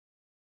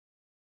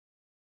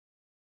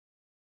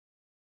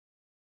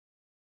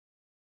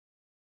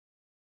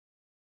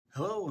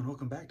Hello and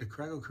welcome back to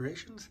Kragle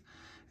Kreations,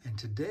 and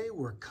today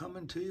we're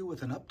coming to you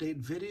with an update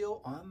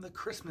video on the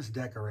Christmas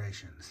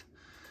decorations.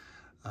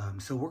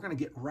 So we're going to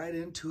get right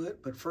into it,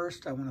 but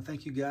first I want to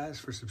thank you guys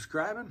for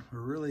subscribing.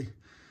 The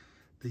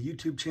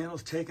YouTube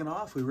channel's taken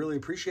off. We really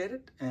appreciate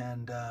it,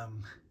 and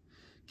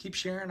keep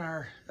sharing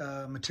our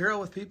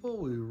material with people.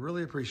 We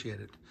really appreciate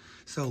it.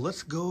 So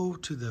let's go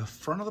to the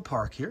front of the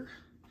park here.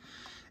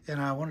 And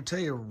I want to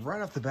tell you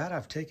right off the bat,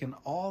 I've taken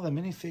all the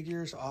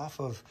minifigures off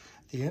of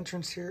the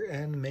entrance here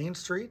and Main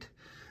Street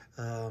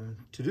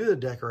to do the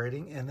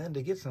decorating, and then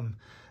to get some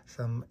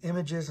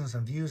images and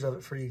some views of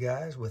it for you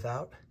guys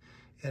without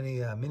any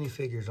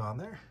minifigures on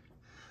there.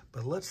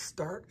 But let's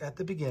start at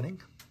the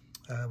beginning.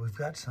 We've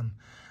got some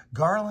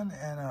garland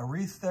and a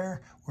wreath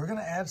there. We're going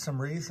to add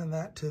some wreaths in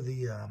that to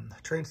the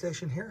train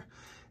station here,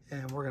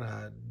 and we're going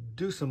to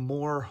do some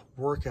more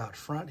work out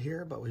front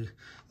here. But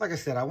like I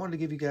said, I wanted to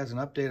give you guys an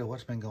update of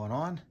what's been going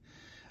on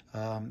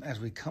as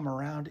we come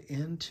around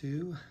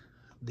into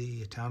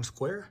the town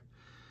square.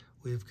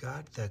 We've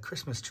got the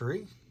Christmas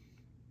tree,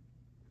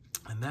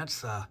 and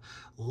that's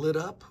lit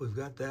up. We've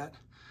got that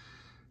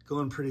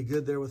going pretty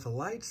good there with the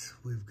lights.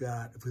 We've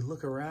got, if we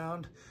look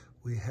around,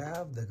 we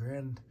have the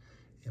Grand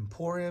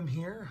Emporium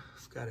here.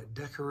 We've got it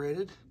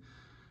decorated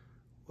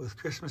with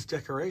Christmas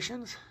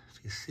decorations.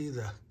 If you see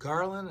the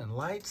garland and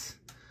lights,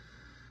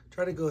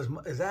 try to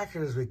go as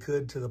accurate as we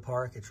could to the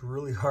park. It's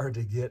really hard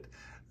to get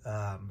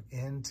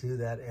into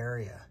that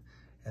area.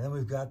 And then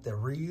we've got the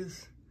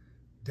wreaths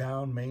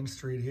down Main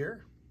Street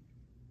here.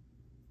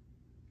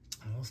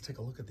 And let's take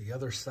a look at the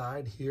other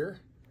side here.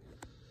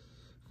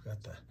 We've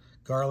got the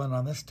garland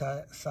on this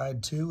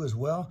side too as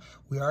well.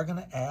 We are going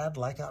to add,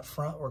 like out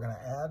front, we're going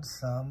to add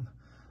some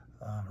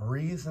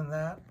wreaths in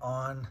that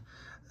on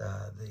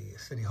the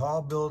City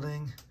Hall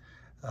building,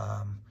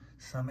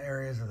 some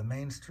areas of the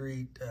Main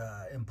Street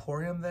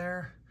Emporium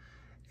there,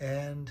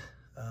 and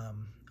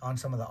on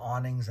some of the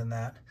awnings and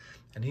that,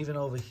 and even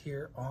over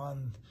here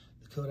on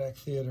the Kodak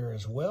Theater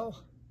as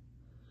well.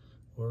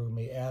 We're going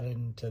to be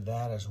adding to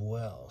that as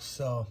well.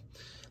 So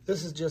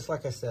this is just,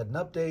 like I said, an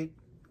update,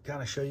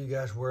 kind of show you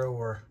guys where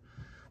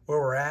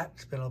we're at.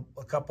 It's been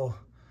a couple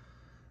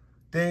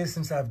days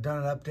since I've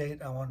done an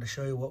update. I wanted to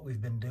show you what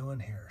we've been doing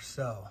here.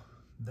 So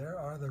there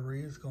are the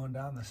wreaths going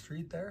down the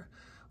street there.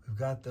 We've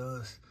got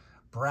those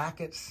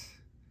brackets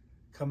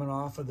coming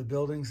off of the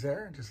buildings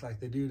there, just like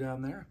they do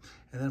down there.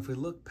 And then if we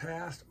look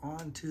past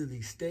onto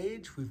the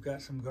stage, we've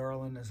got some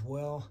garland as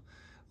well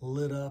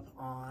lit up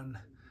on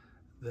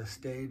the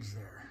stage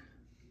there,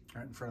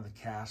 right in front of the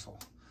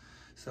castle.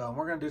 So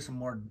we're going to do some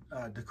more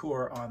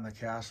decor on the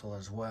castle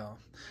as well.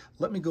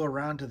 Let me go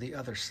around to the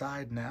other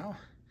side now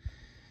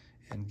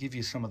and give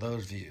you some of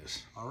those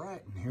views. All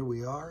right, and here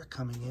we are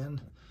coming in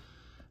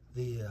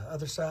the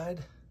other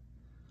side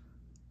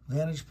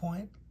vantage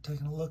point,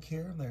 taking a look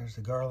here. There's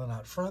the garland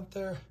out front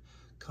there.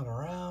 Come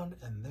around,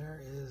 and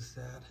there is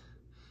that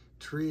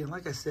tree. And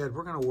like I said,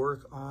 we're going to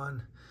work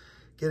on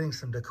getting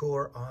some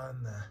decor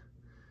on the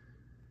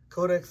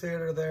Kodak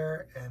Theater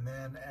there. And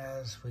then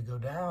as we go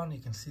down, you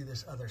can see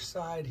this other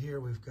side here.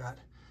 We've got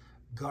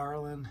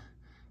garland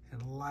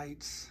and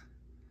lights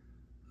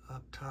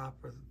up top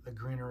with the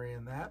greenery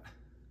in that.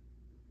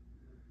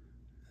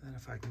 And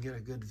if I can get a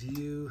good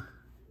view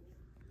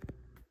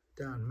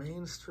down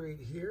Main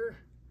Street here,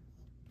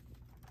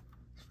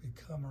 as we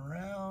come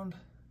around,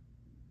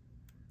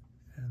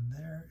 and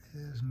there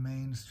is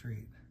Main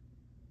Street.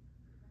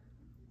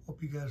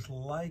 Hope you guys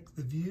like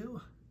the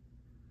view.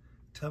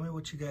 Tell me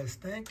what you guys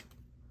think.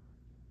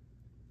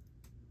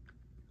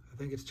 I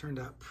think it's turned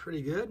out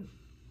pretty good.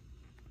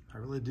 I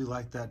really do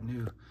like that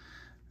new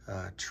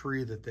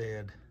tree that they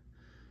had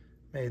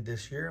made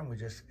this year, and we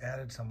just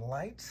added some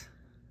lights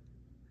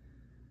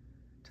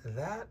to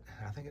that.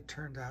 I think it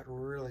turned out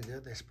really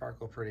good. They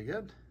sparkle pretty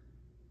good.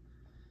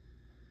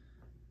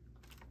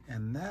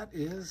 And that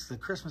is the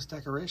Christmas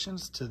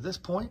decorations to this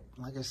point.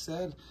 Like I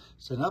said,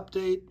 it's an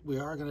update. We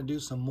are going to do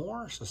some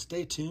more, so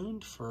stay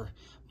tuned for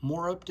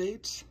more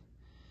updates.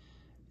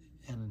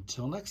 And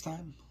until next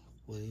time,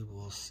 we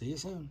will see you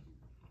soon.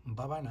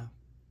 Bye-bye now.